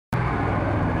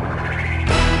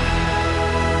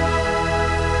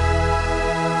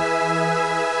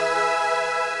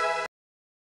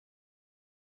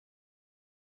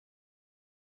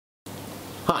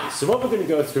Right, so what we're going to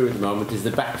go through at the moment is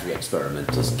the battery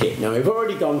experimenters kit. Now, we've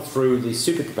already gone through the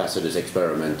supercapacitors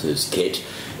experimenters kit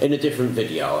in a different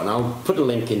video, and I'll put a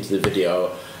link into the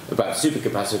video about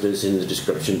supercapacitors in the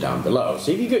description down below.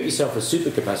 So if you got yourself a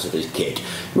supercapacitors kit,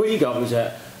 what you got was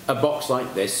a box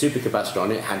like this, supercapacitor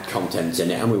on it, had contents in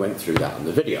it, and we went through that in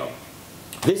the video.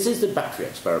 This is the battery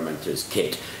experimenters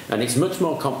kit, and it's much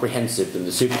more comprehensive than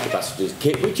the supercapacitors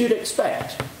kit, which you'd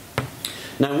expect.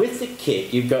 Now, with the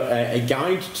kit, you've got a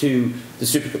guide to the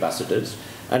supercapacitors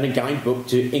and a guidebook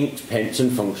to inks, pens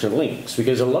and functional inks,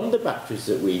 because a lot of the batteries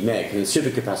that we make and the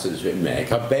supercapacitors we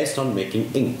make are based on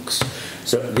making inks.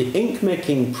 So the ink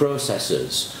making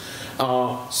processes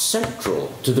are central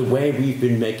to the way we've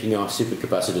been making our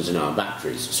supercapacitors and our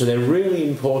batteries. So they're really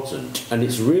important, and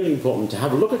it's really important to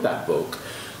have a look at that book,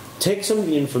 take some of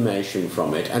the information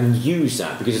from it and use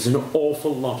that, because there's an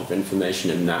awful lot of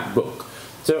information in that book.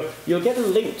 So you'll get a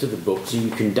link to the book so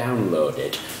you can download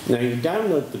it. Now, you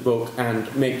download the book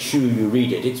and make sure you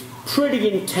read it. It's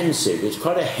pretty intensive. It's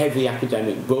quite a heavy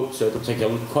academic book, so it'll take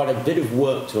quite a bit of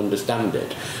work to understand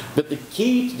it. But the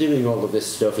key to doing all of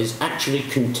this stuff is actually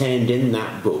contained in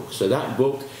that book. So that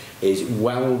book is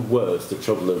well worth the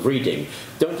trouble of reading.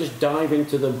 Don't just dive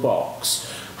into the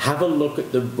box. Have a look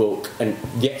at the book and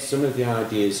get some of the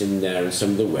ideas in there and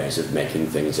some of the ways of making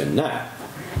things in there.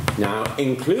 Now,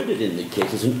 included in the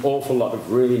kit is an awful lot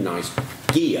of really nice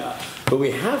gear, but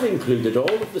we have included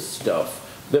all of the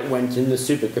stuff that went in the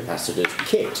supercapacitors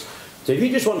kit. So if you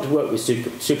just want to work with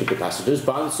supercapacitors,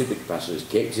 buy the supercapacitors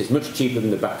kit, because it's much cheaper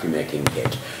than the battery making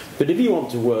kit. But if you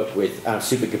want to work with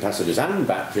supercapacitors and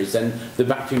batteries, then the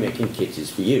battery making kit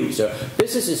is for you. So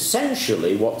this is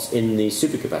essentially what's in the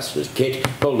supercapacitors kit: a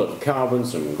whole lot of carbon,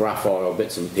 some graphite,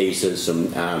 bits and pieces,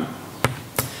 some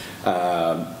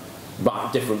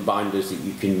different binders that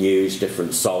you can use,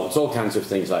 different salts, all kinds of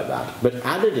things like that. But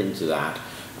added into that,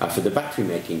 for the battery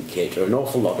making kit, are an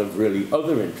awful lot of really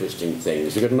other interesting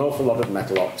things. We've got an awful lot of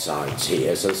metal oxides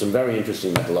here, so some very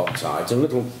interesting metal oxides. And a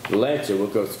little later we'll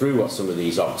go through what some of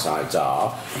these oxides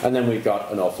are, and then we've got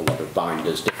an awful lot of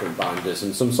binders, different binders,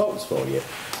 and some salts for you,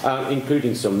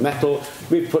 including some metal.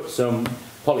 We've put some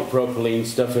polypropylene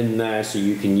stuff in there, so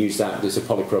you can use that. There's a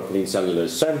polypropylene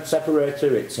cellulose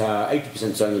separator. It's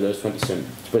 80% cellulose, 20%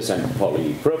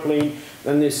 polypropylene.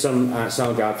 Then there's some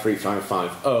Celgard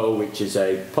 3550, which is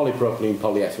a polypropylene,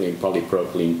 polyethylene,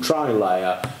 polypropylene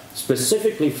tri-layer,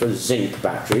 specifically for zinc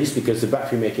batteries, because the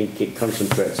battery making kit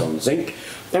concentrates on zinc.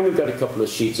 Then we've got a couple of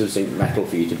sheets of zinc metal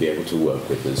for you to be able to work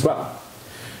with as well.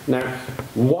 Now,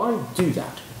 why do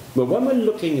that? Well, when we're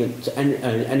looking at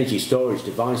energy storage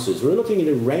devices, we're looking at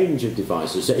a range of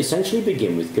devices that essentially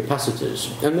begin with capacitors,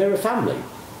 and they're a family.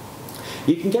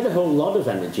 You can get a whole lot of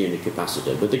energy in a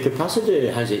capacitor, but the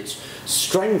capacitor has its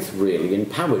strength really in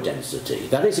power density.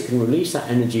 That is, it can release that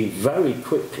energy very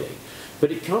quickly,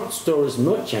 but it can't store as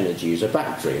much energy as a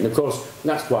battery. And of course,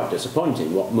 that's quite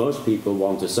disappointing. What most people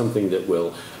want is something that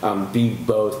will be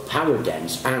both power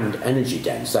dense and energy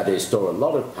dense. That is, store a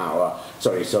lot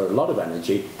of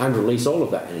energy and release all of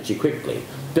that energy quickly.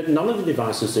 But none of the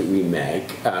devices that we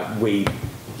make,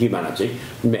 humanity,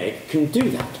 can do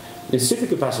that. The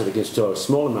supercapacitor can store a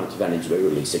small amount of energy but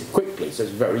release it quickly. So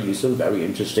it's very useful, very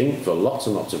interesting for lots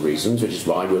and lots of reasons, which is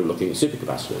why we're looking at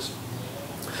supercapacitors.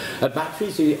 A battery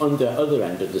is on the other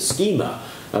end of the schema.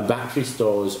 A battery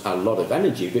stores a lot of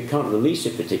energy but can't release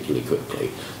it particularly quickly.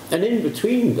 And in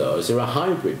between those, there are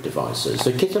hybrid devices.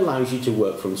 The kit allows you to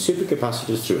work from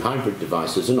supercapacitors through hybrid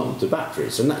devices and onto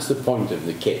batteries, and that's the point of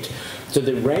the kit. So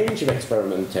the range of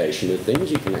experimentation of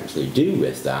things you can actually do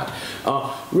with that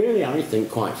are really, I think,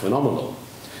 quite phenomenal.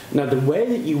 Now, the way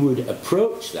that you would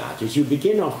approach that is you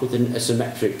begin off with a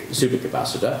symmetric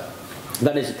supercapacitor.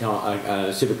 That is a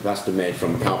supercapacitor made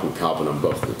from carbon-carbon on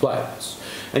both of the plates.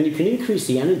 And you can increase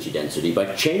the energy density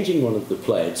by changing one of the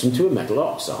plates into a metal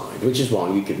oxide, which is why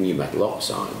we've given you metal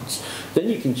oxides. Then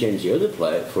you can change the other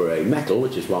plate for a metal,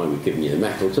 which is why we've given you the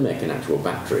metal, to make an actual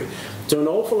battery. So an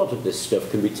awful lot of this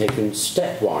stuff can be taken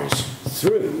stepwise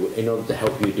through in order to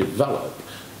help you develop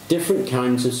different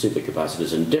kinds of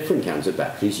supercapacitors and different kinds of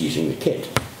batteries using the kit.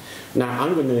 Now,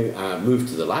 I'm going to move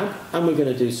to the lab, and we're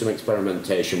going to do some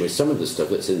experimentation with some of the stuff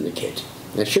that's in the kit.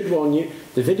 I should warn you,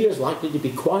 the video is likely to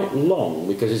be quite long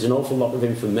because there's an awful lot of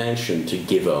information to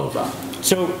give over.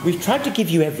 So we've tried to give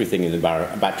you everything in the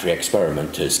battery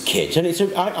experimenters kit, and it's,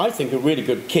 I think, a really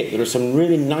good kit. There are some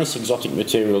really nice exotic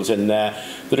materials in there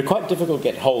that are quite difficult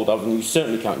to get hold of, and you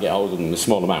certainly can't get hold of them in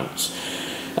small amounts.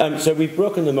 So we've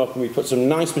broken them up and we've put some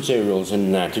nice materials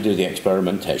in there to do the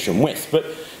experimentation with. But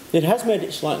it has made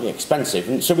it slightly expensive,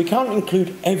 and so we can't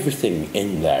include everything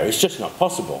in there. It's just not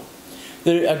possible.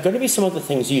 there are going to be some other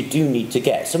things you do need to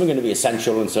get. Some are going to be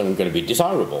essential and some are going to be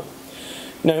desirable.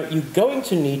 Now, you're going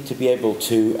to need to be able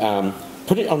to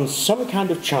put it on some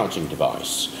kind of charging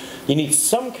device. You need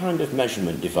some kind of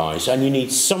measurement device, and you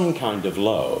need some kind of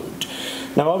load.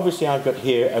 Now, obviously, I've got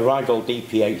here a Rigol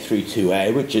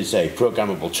DP832A, which is a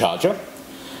programmable charger.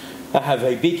 I have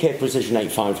a BK Precision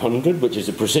 8500, which is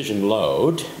a precision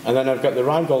load, and then I've got the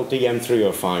Rigol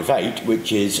DM3058,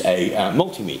 which is a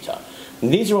multimeter.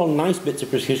 And these are all nice bits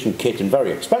of precision kit and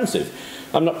very expensive.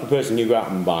 I'm not proposing you go out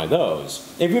and buy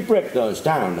those. If we break those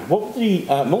down, what the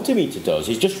multimeter does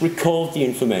is just record the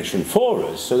information for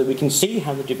us so that we can see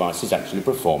how the device is actually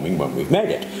performing when we've made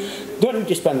it. Don't need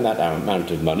to spend that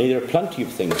amount of money. There are plenty of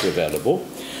things available.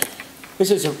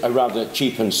 This is a rather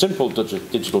cheap and simple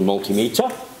digital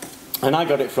multimeter. And I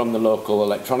got it from the local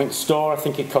electronics store. I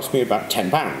think it cost me about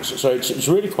 £10. So it's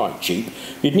really quite cheap.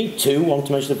 You'd need two, one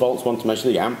to measure the volts, one to measure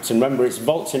the amps. And remember, it's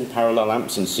volts in parallel,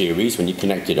 amps in series when you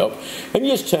connect it up. And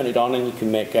you just turn it on and you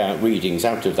can make readings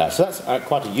out of that. So that's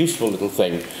quite a useful little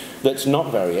thing that's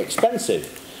not very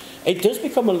expensive. It does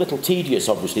become a little tedious,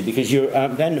 obviously, because you're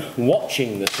then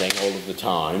watching the thing all of the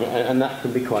time, and that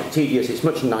can be quite tedious. It's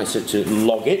much nicer to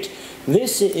log it.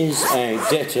 This is a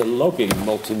data logging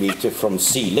multimeter from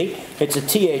Sealy. It's a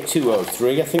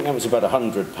TA203, I think that was about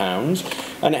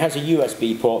 £100, and it has a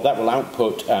USB port that will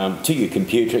output to your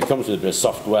computer. It comes with a bit of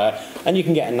software, and you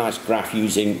can get a nice graph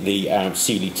using the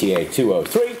Sealy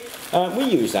TA203. We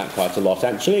use that quite a lot,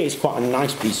 actually. It's quite a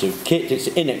nice piece of kit. It's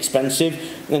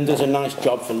inexpensive and does a nice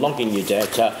job for logging your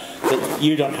data that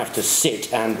you don't have to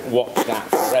sit and watch that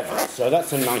forever. So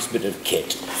that's a nice bit of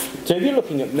kit. So if you're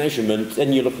looking at measurement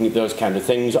and you're looking at those kind of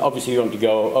things, obviously you want to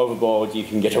go overboard, you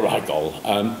can get a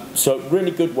Rigol. So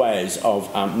really good ways of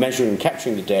measuring and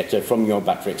capturing the data from your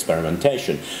battery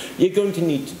experimentation. You're going to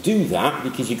need to do that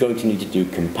because you're going to need to do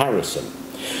comparison.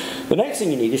 The next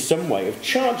thing you need is some way of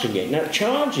charging it. Now,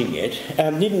 charging it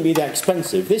needn't be that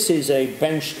expensive. This is a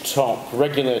benchtop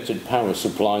regulated power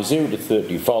supply, 0 to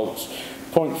 30 volts,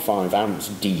 0.5 amps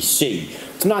DC.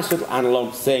 It's a nice little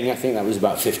analogue thing. I think that was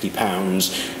about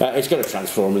 £50. It's got a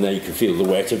transformer there, you can feel the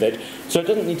weight of it. So it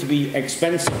doesn't need to be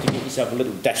expensive to get yourself a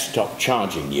little desktop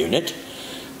charging unit.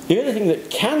 The other thing that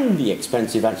can be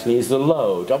expensive actually is the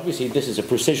load. Obviously this is a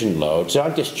precision load, so I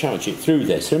discharge it through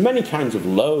this. There are many kinds of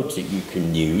loads that you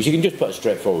can use. You can just put a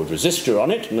straightforward resistor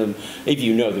on it, and then if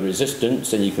you know the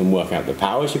resistance, then you can work out the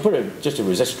power. So you put just a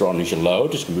resistor on as your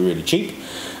load, it's going to be really cheap.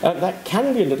 That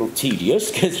can be a little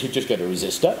tedious because you just get a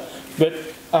resistor, but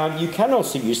you can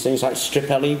also use things like strip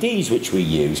LEDs, which we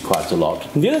use quite a lot.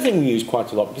 And the other thing we use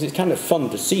quite a lot, because it's kind of fun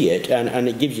to see it and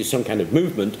it gives you some kind of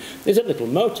movement, is a little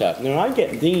motor. Now I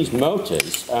get these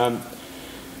motors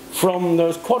from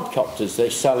those quadcopters they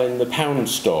sell in the pound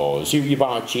stores. You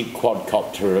buy a cheap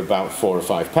quadcopter about £4 or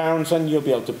 £5 and you'll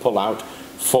be able to pull out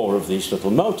 4 of these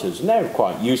little motors, and they're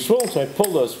quite useful. So I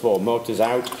pull those 4 motors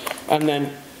out and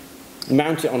then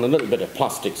mount it on a little bit of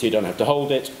plastic so you don't have to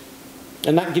hold it.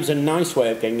 And that gives a nice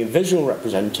way of getting a visual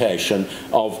representation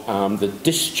of the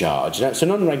discharge. Now, it's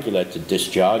an unregulated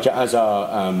discharge, as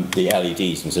are the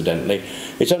LEDs, incidentally.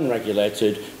 It's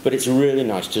unregulated, but it's really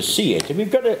nice to see it. And we've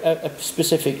got a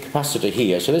specific capacitor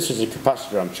here. So this is a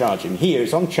capacitor I'm charging here.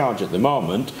 It's on charge at the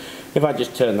moment. If I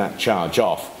just turn that charge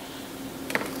off,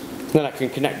 then I can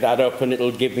connect that up and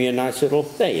it'll give me a nice little,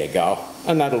 there you go.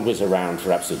 And that'll whiz around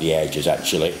for absolutely ages,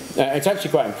 actually. It's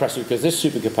actually quite impressive because this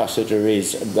supercapacitor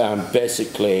is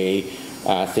basically,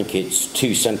 I think it's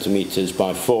 2 centimetres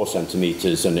by 4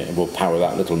 centimetres, and it will power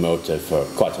that little motor for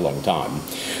quite a long time.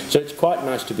 So it's quite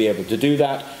nice to be able to do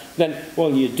that. Then,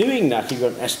 while you're doing that, you've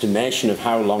got an estimation of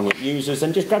how long it uses,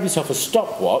 and just grab yourself a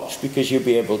stopwatch because you'll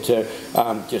be able to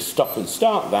just stop and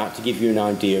start that to give you an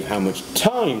idea of how much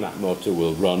time that motor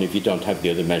will run. If you don't have the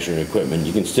other measuring equipment,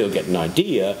 you can still get an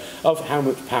idea of how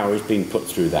much power is being put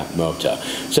through that motor.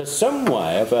 So some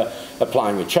way of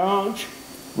applying a charge,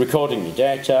 recording your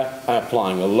data,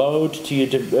 applying a load to your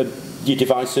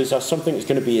devices are something that's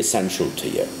going to be essential to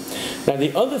you. Now,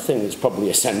 the other thing that's probably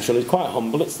essential is quite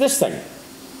humble. It's this thing.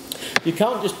 You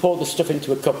can't just pour the stuff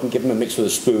into a cup and give them a mix with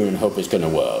a spoon and hope it's going to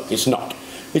work. It's not.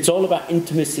 It's all about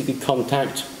intimacy of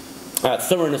contact,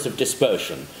 thoroughness of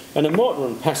dispersion. And a mortar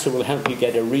and pestle will help you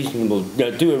get a reasonable,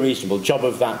 do a reasonable job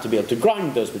of that to be able to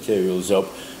grind those materials up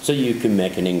so you can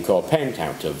make an ink or paint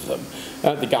out of them.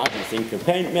 The guide with ink and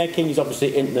paint making is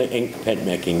obviously in the ink paint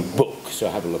making book, so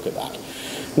have a look at that.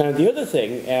 Now, the other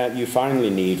thing you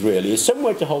finally need really is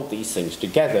somewhere to hold these things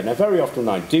together. Now, very often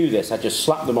when I do this, I just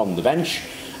slap them on the bench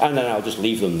and then I'll just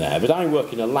leave them there. But I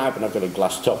work in a lab and I've got a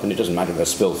glass top, and it doesn't matter if I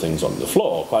spill things on the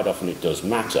floor. Quite often it does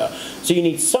matter. So you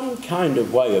need some kind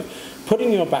of way of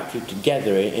putting your battery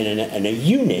together in a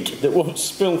unit that won't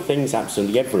spill things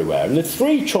absolutely everywhere. And the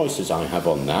three choices I have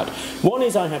on that: one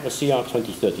is I have a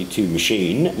CR2032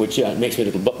 machine, which makes me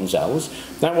little button cells.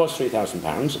 That was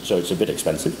 £3,000, so it's a bit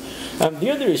expensive.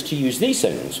 The other is to use these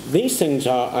things. These things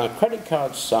are credit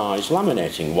card size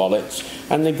laminating wallets,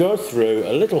 and they go through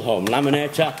a little home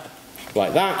laminator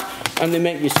like that, and they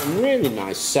make you some really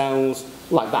nice cells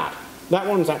like that. That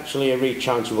one's actually a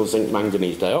rechargeable zinc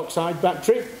manganese dioxide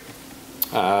battery.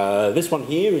 This one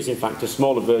here is in fact a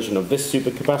smaller version of this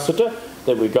supercapacitor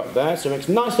that we've got there, so it makes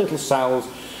nice little cells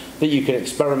that you can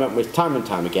experiment with time and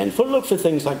time again. Look for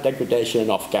things like degradation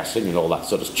and off-gassing and all that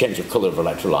sort of change of colour of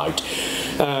electrolyte,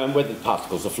 whether the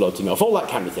particles are floating off, all that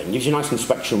kind of thing. Gives you a nice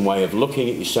inspection way of looking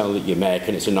at your cell that you make,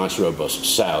 and it's a nice robust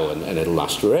cell, and it'll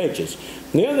last for ages.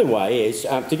 And the other way is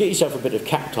to get yourself a bit of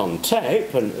Kapton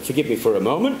tape, and forgive me for a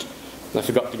moment, I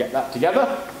forgot to get that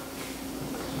together.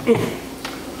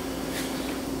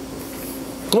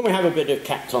 Then we have a bit of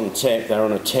Kapton tape there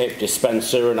on a tape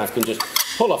dispenser, and I can just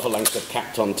pull off a length of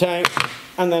Kapton tape,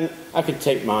 and then I can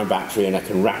take my battery and I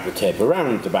can wrap the tape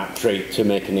around the battery to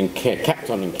make an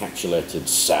Kapton encapsulated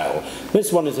cell.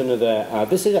 This one is another,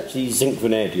 this is actually zinc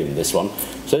vanadium, this one.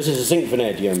 So this is a zinc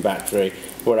vanadium battery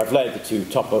where I've laid the two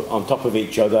on top of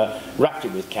each other, wrapped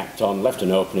it with Kapton, left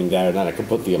an opening there, and then I can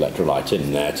put the electrolyte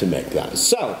in there to make that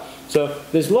cell. So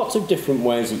there's lots of different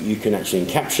ways that you can actually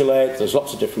encapsulate, there's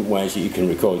lots of different ways that you can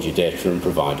record your data and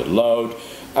provide a load.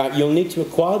 You'll need to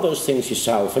acquire those things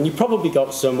yourself, and you've probably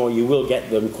got some, or you will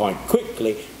get them quite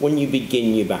quickly when you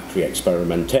begin your battery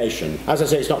experimentation. As I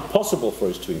say, it's not possible for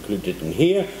us to include it in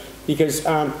here, because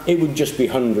it would just be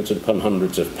hundreds upon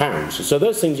hundreds of pounds. So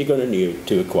those things you're going to need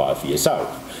to acquire for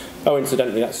yourself. Oh,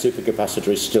 incidentally, that supercapacitor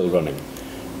is still running.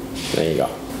 There you go.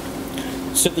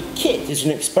 So the kit is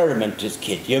an experimenter's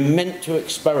kit. You're meant to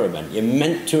experiment, you're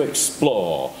meant to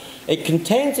explore. It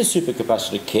contains a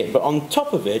supercapacitor kit, but on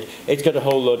top of it, it's got a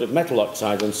whole load of metal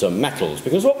oxide and some metals,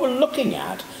 because what we're looking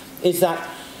at is that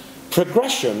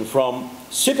progression from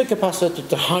supercapacitor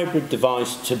to hybrid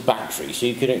device to battery, so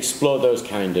you can explore those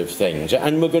kind of things.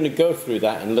 And we're going to go through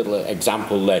that in a little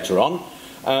example later on.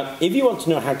 If you want to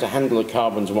know how to handle the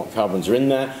carbons and what carbons are in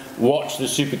there, watch the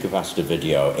supercapacitor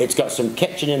video. It's got some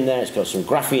ketchin in there, it's got some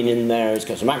graphene in there, it's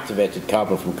got some activated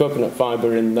carbon from coconut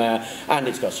fibre in there, and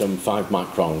it's got some 5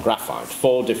 micron graphite,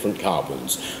 4 different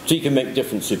carbons. So you can make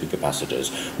different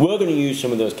supercapacitors. We're going to use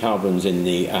some of those carbons in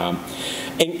the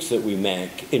inks that we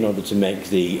make in order to make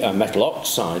the metal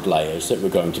oxide layers that we're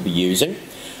going to be using.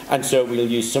 And so we'll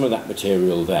use some of that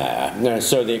material there. Now,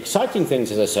 so the exciting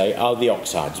things, as I say, are the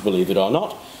oxides, believe it or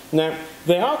not. Now,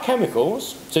 they are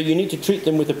chemicals, so you need to treat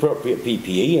them with appropriate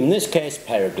PPE. In this case, a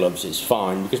pair of gloves is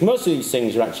fine, because most of these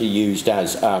things are actually used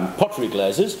as pottery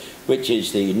glazes, which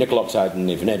is the nickel oxide and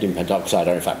the vanadium pentoxide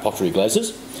are in fact pottery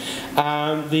glazes.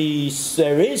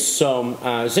 There is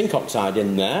some zinc oxide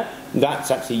in there.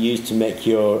 That's actually used to make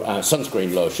your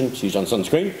sunscreen lotion. It's used on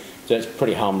sunscreen. So it's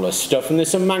pretty harmless stuff. And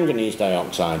there's some manganese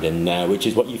dioxide in there, which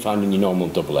is what you find in your normal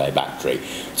AA battery.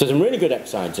 So some really good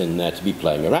oxides in there to be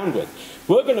playing around with.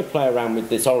 We're going to play around with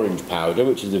this orange powder,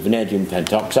 which is the vanadium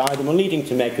pentoxide, and we're needing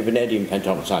to make a vanadium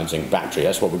pentoxide zinc battery.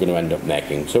 That's what we're going to end up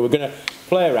making. So we're going to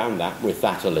play around with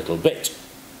that a little bit.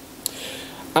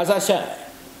 As I said,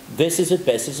 this is a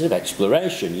basis of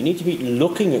exploration. You need to be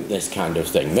looking at this kind of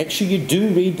thing. Make sure you do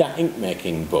read that ink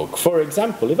making book. For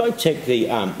example, if I take the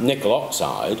nickel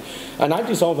oxide and I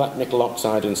dissolve that nickel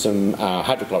oxide in some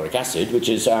hydrochloric acid, which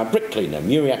is brick cleaner,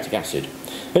 muriatic acid,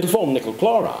 it'll form nickel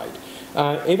chloride.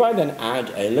 If I then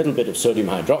add a little bit of sodium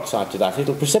hydroxide to that,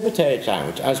 it'll precipitate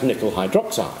out as nickel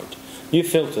hydroxide. You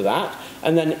filter that,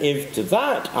 and then if to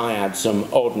that I add some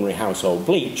ordinary household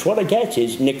bleach, what I get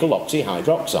is nickel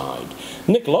oxyhydroxide.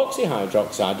 Nickel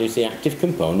oxyhydroxide is the active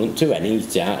component to any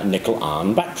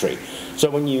nickel-ion battery. So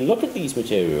when you look at these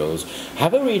materials,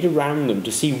 have a read around them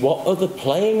to see what other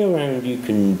playing around you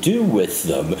can do with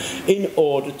them in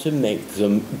order to make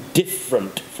them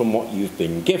different from what you've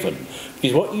been given.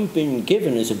 Because what you've been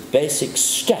given is a basic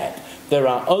step. There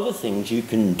are other things you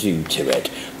can do to it.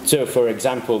 So, for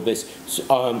example, this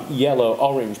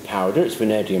yellow-orange powder, it's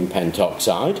vanadium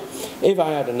pentoxide. If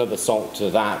I add another salt to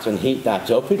that and heat that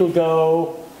up, it'll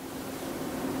go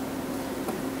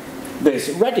this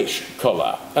reddish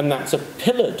colour, and that's a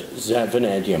pillared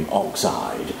vanadium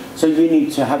oxide. So you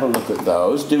need to have a look at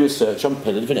those, do a search on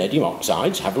pillared vanadium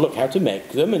oxides, have a look how to make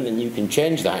them, and then you can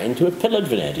change that into a pillared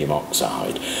vanadium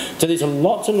oxide. So there's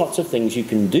lots and lots of things you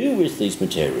can do with these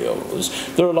materials.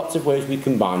 There are lots of ways we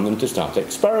combine them to start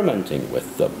experimenting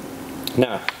with them.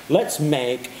 Now, let's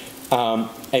make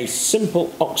a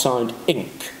simple oxide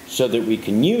ink so that we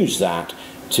can use that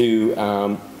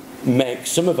to make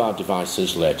some of our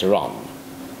devices later on.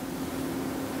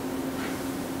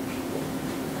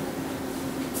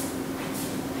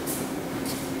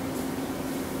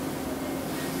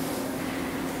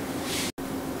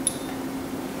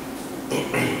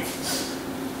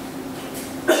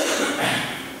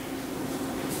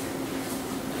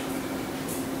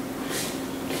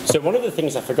 So one of the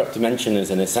things I forgot to mention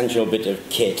as an essential bit of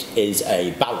kit is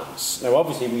a balance. Now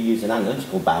obviously we use an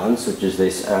analytical balance, such as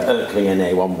this Oerkling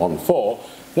NA114.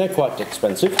 They're quite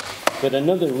expensive, but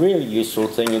another really useful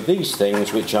thing are these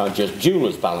things, which are just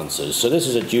jeweler's balances. So this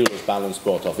is a jeweler's balance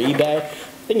bought off eBay. I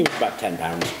think it was about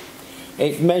 £10.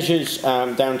 It measures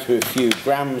down to a few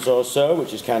grams or so,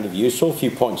 which is kind of useful. A few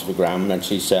points of a gram,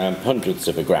 actually hundredths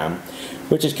of a gram,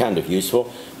 which is kind of useful.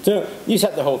 So you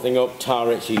set the whole thing up,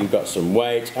 tar it so you've got some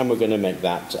weight, and we're going to make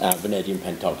that vanadium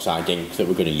pentoxide ink that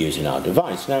we're going to use in our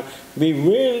device. Now, we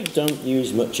really don't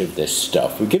use much of this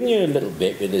stuff. We've given you a little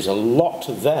bit, but there's a lot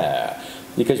there,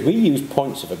 because we use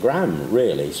points of a gram,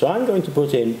 really. So I'm going to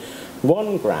put in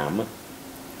 1 gram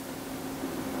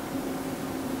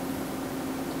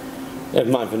of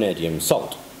my vanadium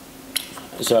salt.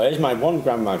 So here's my 1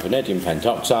 gram of my vanadium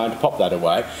pentoxide, pop that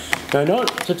away. Now in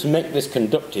order to make this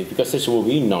conductive, because this will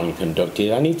be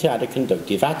non-conductive, I need to add a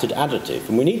conductive additive,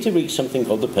 and we need to reach something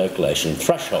called the percolation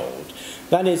threshold.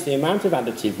 That is the amount of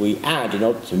additive we add in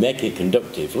order to make it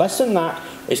conductive. Less than that,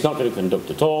 it's not going to conduct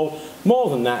at all. More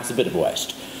than that, it's a bit of a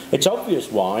waste. It's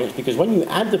obvious why. It's because when you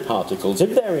add the particles,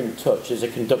 if they're in touch, there's a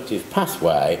conductive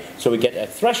pathway, so we get a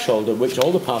threshold at which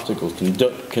all the particles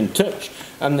can touch,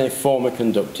 and they form a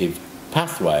conductive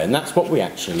pathway, and that's what we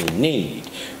actually need.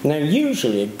 Now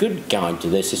usually a good guide to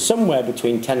this is somewhere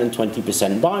between 10 and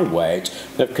 20% by weight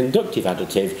of conductive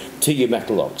additive to your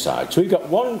metal oxide. So we've got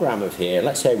 1 gram of here,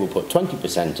 let's say we'll put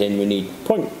 20% in, we need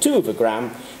 0.2 of a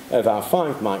gram of our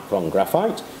 5 micron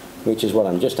graphite, which is what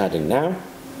I'm just adding now.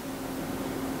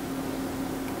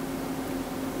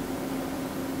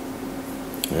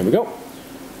 There we go.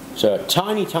 So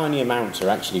tiny amounts are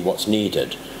actually what's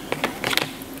needed.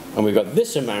 And we've got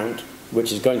this amount,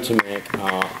 which is going to make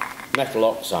our metal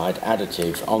oxide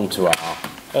additive onto our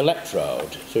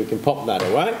electrode. So we can pop that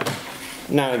away.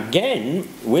 Now again,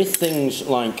 with things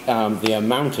like the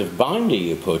amount of binder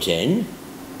you put in,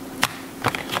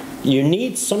 you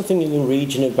need something in the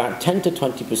region of about 10 to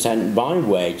 20% by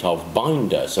weight of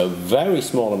binder. So very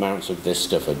small amounts of this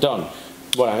stuff are done.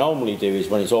 What I normally do is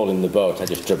when it's all in the boat, I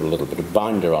just dribble a little bit of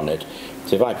binder on it.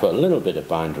 So if I put a little bit of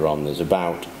binder on, there's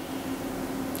about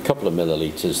a couple of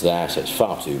millilitres there, so it's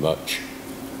far too much.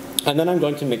 And then I'm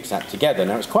going to mix that together.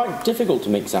 Now it's quite difficult to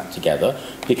mix that together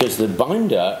because the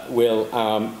binder will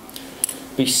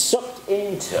be sucked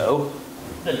into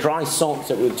the dry salts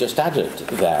that we've just added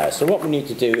there. So what we need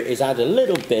to do is add a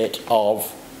little bit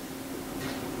of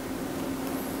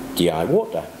DI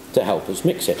water to help us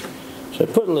mix it. So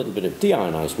put a little bit of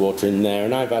deionized water in there,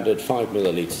 and I've added 5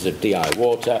 millilitres of DI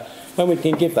water, and we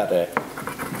can give that a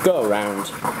go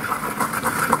around.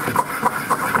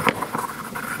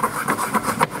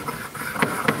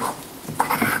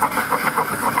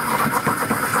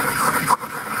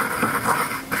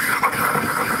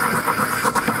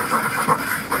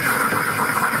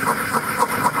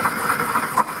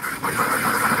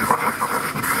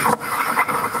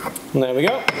 And there we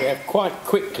go, we have quite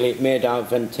quickly made our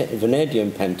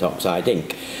vanadium pentoxide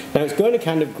ink. Now it's going a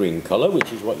kind of green colour,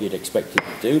 which is what you'd expect it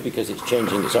to do because it's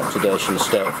changing its oxidation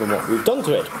state from what we've done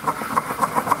to it.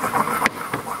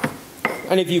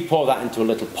 And if you pour that into a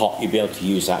little pot, you'll be able to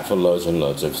use that for loads and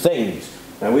loads of things.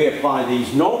 Now we apply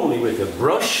these normally with a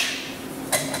brush.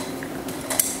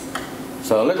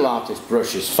 So a little artist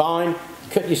brush is fine.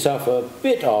 Cut yourself a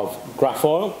bit of graph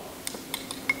oil.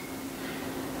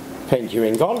 Paint your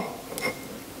ink on.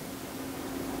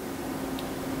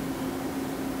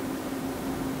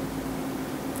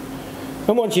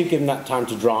 And once you've given that time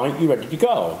to dry, you're ready to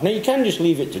go. Now you can just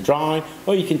leave it to dry,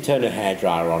 or you can turn a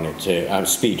hairdryer on it to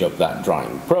speed up that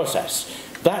drying process.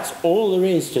 That's all there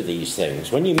is to these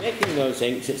things. When you're making those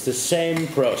inks, it's the same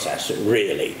process,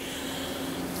 really.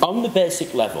 On the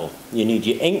basic level, you need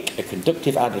your ink, a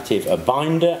conductive additive, a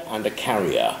binder, and a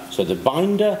carrier. So the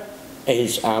binder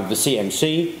is the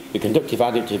CMC, the conductive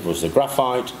additive was the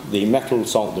graphite, the metal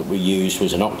salt that we used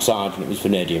was an oxide, and it was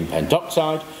vanadium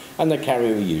pentoxide, and the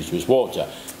carrier we used was water.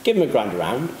 Give them a grind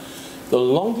around. The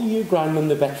longer you grind them,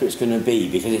 the better it's going to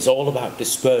be, because it's all about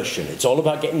dispersion. It's all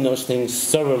about getting those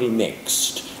things thoroughly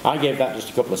mixed. I gave that just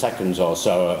a couple of seconds or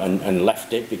so and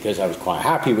left it because I was quite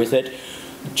happy with it.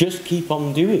 just keep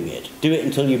on doing it. Do it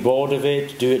until you're bored of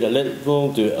it, do it a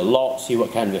little, do it a lot, see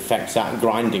what kind of effects that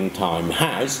grinding time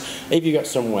has. If you've got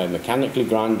some way of mechanically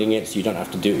grinding it so you don't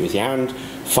have to do it with your hand,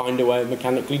 find a way of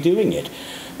mechanically doing it.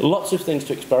 Lots of things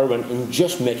to experiment in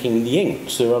just making the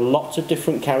inks. There are lots of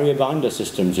different carrier binder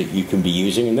systems that you can be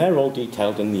using, and they're all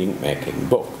detailed in the ink making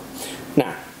book.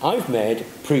 Now, I've made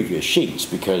previous sheets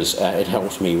because it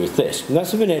helps me with this. And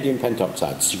that's a vanadium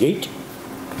pentoxide sheet.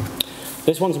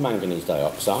 This one's a manganese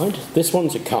dioxide. This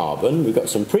one's a carbon. We've got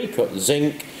some pre-cut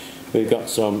zinc. We've got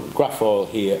some graphol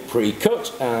here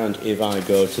pre-cut. And if I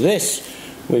go to this,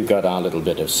 we've got our little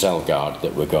bit of Celgard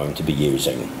that we're going to be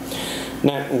using.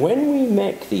 Now, when we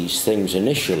make these things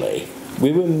initially,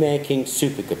 we were making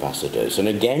supercapacitors. And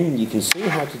again, you can see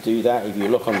how to do that if you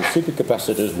look on the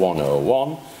Supercapacitors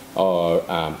 101,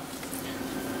 or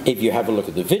if you have a look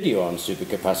at the video on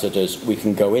supercapacitors, we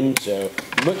can go into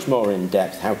much more in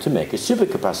depth how to make a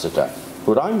supercapacitor.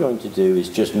 What I'm going to do is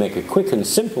just make a quick and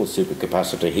simple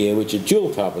supercapacitor here, which is a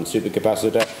dual carbon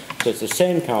supercapacitor, so it's the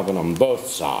same carbon on both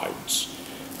sides.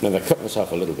 Now I've cut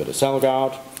myself a little bit of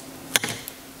Celgard.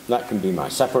 That can be my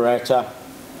separator.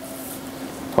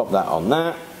 Pop that on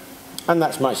there. And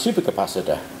that's my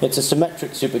supercapacitor. It's a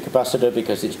symmetric supercapacitor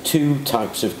because it's two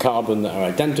types of carbon that are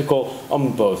identical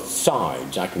on both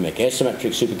sides. I can make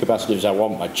asymmetric supercapacitors I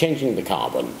want by changing the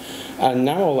carbon. And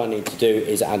now all I need to do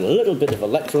is add a little bit of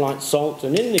electrolyte salt,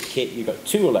 and in the kit you've got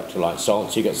two electrolyte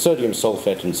salts. You've got sodium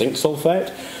sulfate and zinc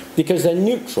sulfate because they're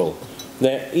neutral.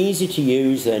 They're easy to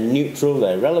use, they're neutral,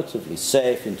 they're relatively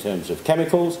safe in terms of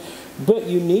chemicals, but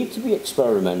you need to be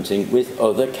experimenting with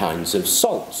other kinds of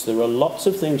salts. There are lots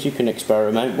of things you can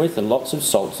experiment with and lots of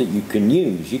salts that you can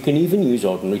use. You can even use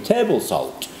ordinary table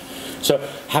salt. So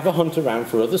have a hunt around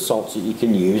for other salts that you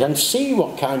can use and see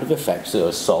what kind of effects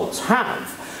those salts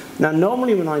have. Now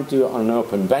normally when I do it on an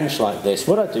open bench like this,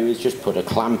 what I do is just put a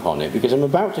clamp on it because I'm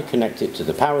about to connect it to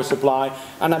the power supply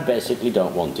and I basically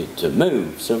don't want it to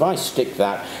move. So if I stick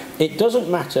that, it doesn't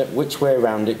matter which way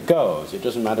around it goes. It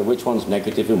doesn't matter which one's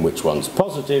negative and which one's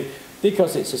positive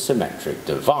because it's a symmetric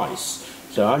device.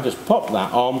 So I'll just pop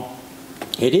that on.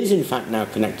 It is in fact now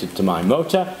connected to my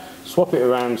motor. Swap it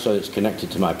around so it's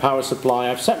connected to my power supply.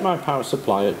 I've set my power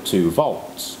supply at 2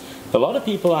 volts. A lot of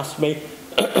people ask me,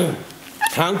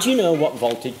 how do you know what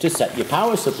voltage to set your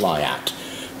power supply at?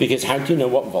 Because how do you know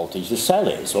what voltage the cell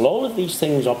is? Well, all of these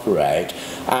things operate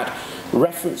at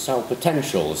reference cell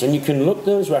potentials, and you can look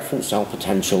those reference cell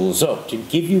potentials up to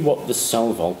give you what the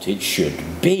cell voltage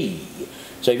should be.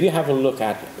 So if you have a look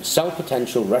at cell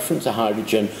potential reference to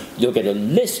hydrogen, you'll get a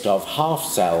list of half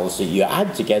cells that you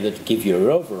add together to give you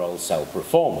your overall cell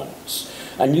performance.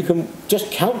 And you can just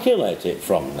calculate it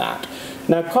from that.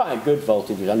 Now, quite a good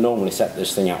voltage, I normally set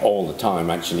this thing at all the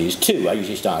time, actually, is 2. I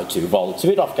usually start at 2 volts.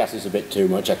 If it off-gasses a bit too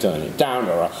much, I turn it down,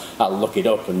 or I'll look it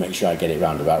up and make sure I get it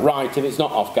round about right. If it's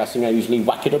not off-gassing, I usually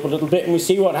whack it up a little bit and we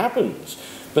see what happens.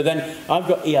 But then I've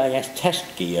got EIS test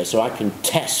gear, so I can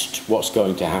test what's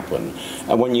going to happen.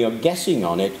 And when you're guessing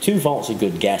on it, 2 volts is a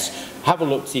good guess. Have a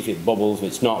look, see if it bubbles. If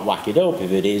it's not, whack it up.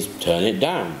 If it is, turn it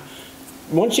down.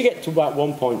 Once you get to about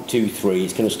 1.23,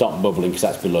 it's going to stop bubbling because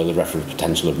that's below the reference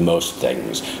potential of most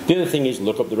things. The other thing is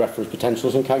look up the reference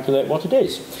potentials and calculate what it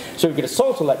is. So we've got a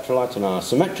salt electrolyte on our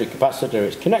symmetric capacitor.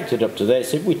 It's connected up to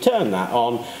this. If we turn that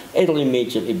on, it'll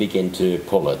immediately begin to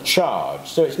pull a charge.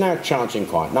 So it's now charging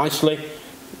quite nicely.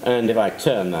 And if I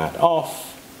turn that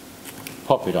off,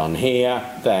 pop it on here,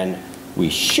 then we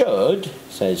should,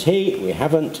 says he, we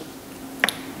haven't.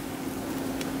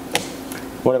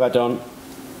 What have I done?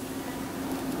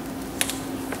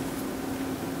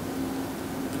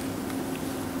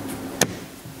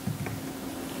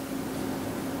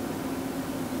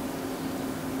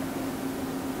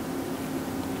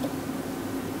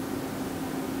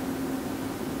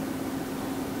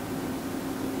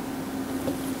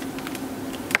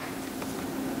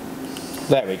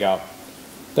 There we go.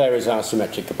 There is our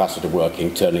symmetric capacitor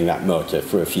working, turning that motor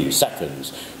for a few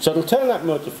seconds. So it'll turn that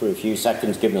motor for a few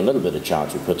seconds, given a little bit of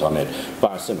charge we put on it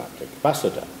by a symmetric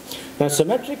capacitor. Now,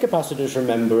 symmetric capacitors,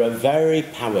 remember, are very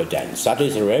power dense. That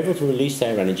is, they're able to release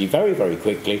their energy very, very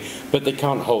quickly, but they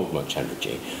can't hold much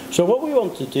energy. So what we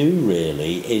want to do,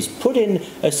 really, is put in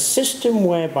a system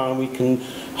whereby we can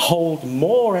hold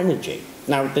more energy.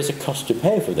 Now, there's a cost to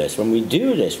pay for this. When we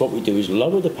do this, what we do is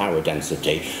lower the power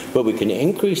density, but we can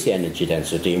increase the energy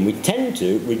density, and we tend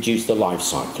to reduce the life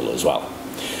cycle as well.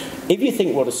 If you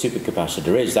think what a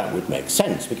supercapacitor is, that would make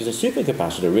sense, because a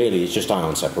supercapacitor really is just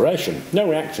ion separation. No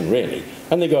reaction, really,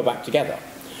 and they go back together.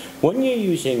 When you're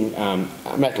using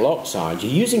metal oxide,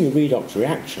 you're using a redox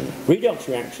reaction. Redox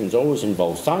reactions always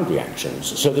involve side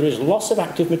reactions, so there is loss of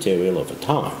active material over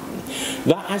time.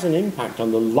 That has an impact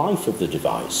on the life of the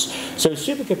device. So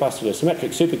supercapacitor,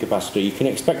 symmetric supercapacitor, you can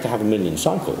expect to have 1 million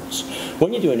cycles.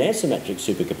 When you do an asymmetric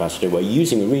supercapacitor, where you're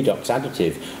using a redox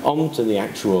additive onto the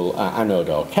actual anode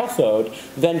or cathode,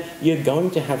 then you're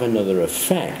going to have another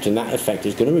effect, and that effect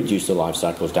is going to reduce the life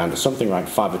cycles down to something like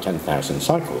 5,000 or 10,000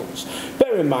 cycles.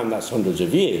 Bear in mind that's hundreds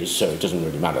of years, so it doesn't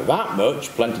really matter that much,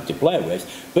 plenty to play with,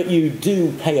 but you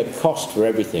do pay a cost for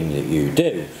everything that you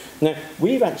do. Now,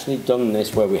 we've actually done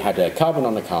this where we had a carbon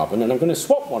on a carbon, and I'm going to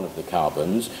swap one of the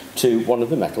carbons to one of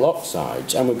the metal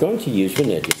oxides, and we're going to use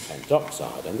vanadium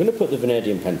pentoxide. I'm going to put the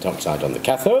vanadium pentoxide on the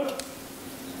cathode.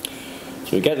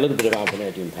 So we get a little bit of our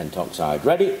vanadium pentoxide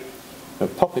ready. We'll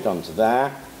pop it onto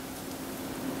there.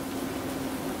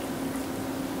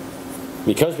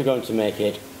 Because we're going to make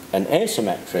it an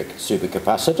asymmetric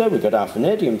supercapacitor, we've got our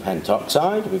vanadium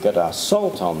pentoxide, we've got our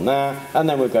salt on there, and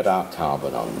then we've got our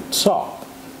carbon on top.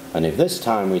 And if this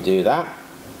time we do that,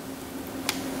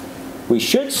 we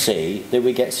should see that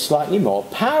we get slightly more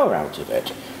power out of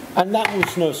it. And that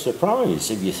was no surprise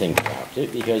if you think about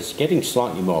it, because getting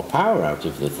slightly more power out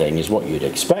of the thing is what you'd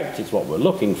expect, it's what we're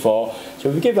looking for. So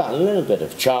if we give that a little bit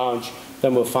of charge,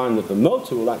 then we'll find that the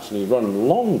motor will actually run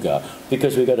longer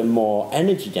because we've got a more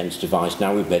energy dense device.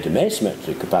 Now we've made an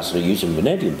asymmetric capacitor using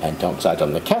vanadium pentoxide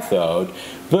on the cathode,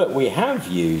 but we have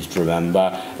used,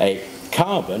 remember, a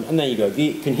carbon, and there you go,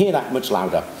 you can hear that much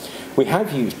louder. We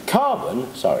have used carbon,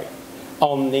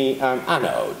 on the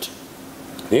anode.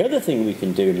 The other thing we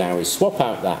can do now is swap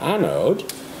out that anode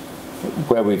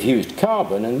where we've used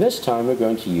carbon, and this time we're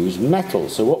going to use metal.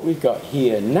 So what we've got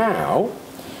here now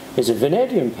is a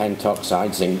vanadium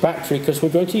pentoxide zinc battery, because we're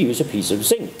going to use a piece of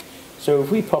zinc. So if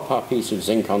we pop our piece of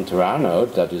zinc onto our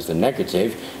anode, that is the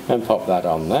negative, and pop that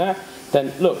on there,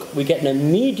 then look, we get an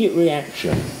immediate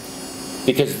reaction,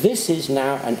 because this is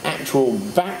now an actual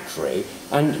battery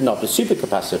and not a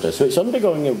supercapacitor. So it's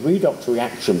undergoing a redox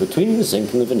reaction between the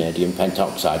zinc and the vanadium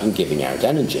pentoxide and giving out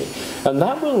energy. And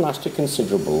that will last a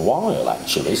considerable while,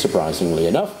 actually, surprisingly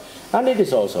enough. And it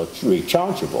is also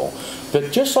rechargeable.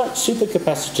 But just like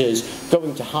supercapacitors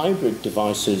going to hybrid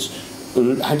devices,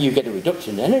 and you get a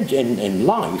reduction in energy in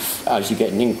life as you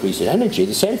get an increase in energy,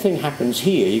 the same thing happens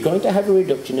here. You're going to have a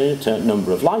reduction in a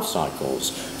number of life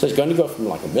cycles. So it's going to go from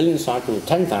like 1 million cycles to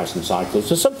 10,000 cycles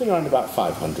to something around about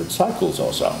 500 cycles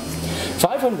or so.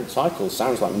 500 cycles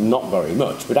sounds like not very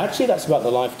much, but actually that's about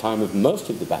the lifetime of most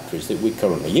of the batteries that we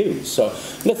currently use. So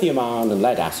lithium ion and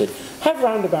lead acid have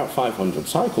around about 500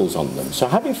 cycles on them. So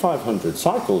having 500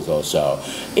 cycles or so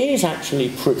is actually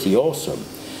pretty awesome.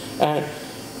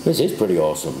 This is pretty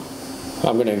awesome.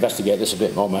 I'm going to investigate this a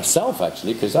bit more myself,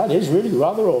 actually, because that is really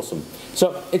rather awesome.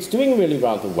 So it's doing really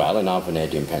rather well in our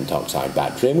vanadium pentoxide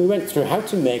battery, and we went through how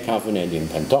to make our vanadium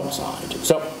pentoxide.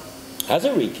 So as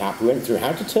a recap, we went through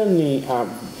how to turn the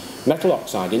metal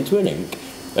oxide into an ink,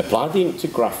 apply the ink to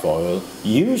graphite,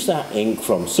 use that ink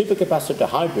from supercapacitor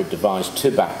hybrid device to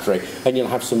battery, and you'll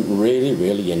have some really,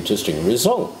 really interesting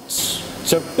results.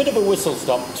 So a bit of a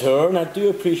whistle-stop tour, and I do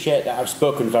appreciate that I've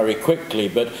spoken very quickly,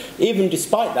 but even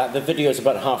despite that, the video is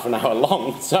about half an hour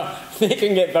long, so they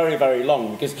can get very, very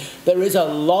long, because there is a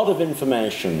lot of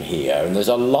information here, and there's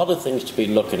a lot of things to be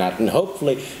looking at, and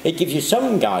hopefully it gives you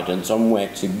some guidance on where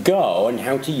to go and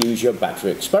how to use your battery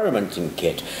experimenting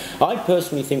kit. I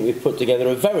personally think we've put together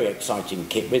a very exciting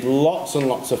kit with lots and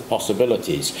lots of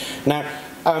possibilities. Now,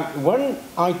 when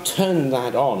I turned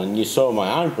that on and you saw my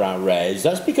eyebrow raise,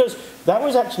 that's because that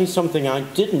was actually something I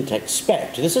didn't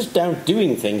expect. This is down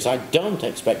doing things I don't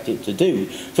expect it to do.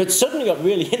 So it suddenly got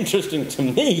really interesting to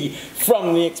me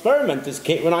from the experimenter's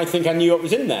kit when I think I knew what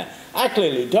was in there. I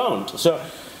clearly don't. So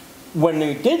when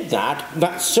we did that,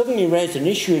 that suddenly raised an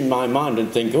issue in my mind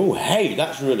and think, oh, hey,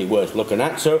 that's really worth looking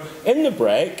at. So in the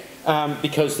break,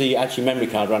 because the actually memory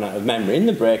card ran out of memory, in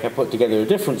the break I put together a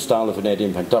different style of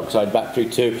vanadium pentoxide battery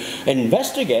to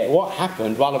investigate what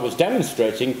happened while I was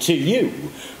demonstrating to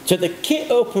you. So the kit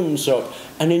opens up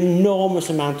an enormous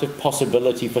amount of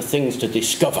possibility for things to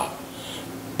discover.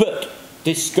 But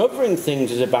discovering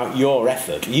things is about your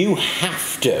effort. You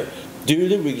have to do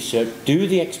the research, do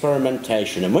the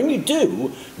experimentation, and when you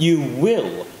do, you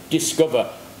will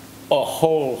discover a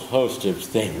whole host of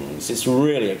things. It's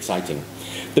really exciting.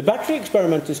 The Battery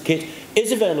Experimenters Kit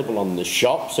is available on the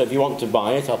shop, so if you want to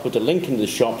buy it, I'll put a link in the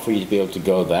shop for you to be able to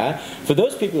go there. For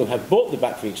those people who have bought the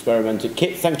Battery Experimenter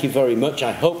Kit, thank you very much.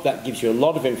 I hope that gives you a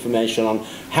lot of information on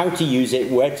how to use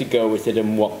it, where to go with it,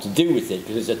 and what to do with it,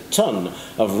 because there's a ton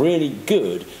of really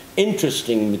good,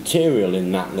 interesting material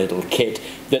in that little kit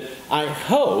that I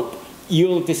hope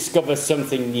you'll discover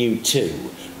something new too.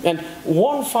 And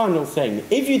one final thing,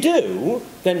 if you do,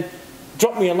 then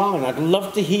drop me a line. I'd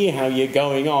love to hear how you're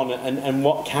going on and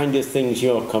what kind of things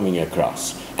you're coming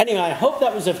across. Anyway, I hope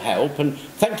that was of help, and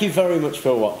thank you very much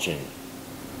for watching.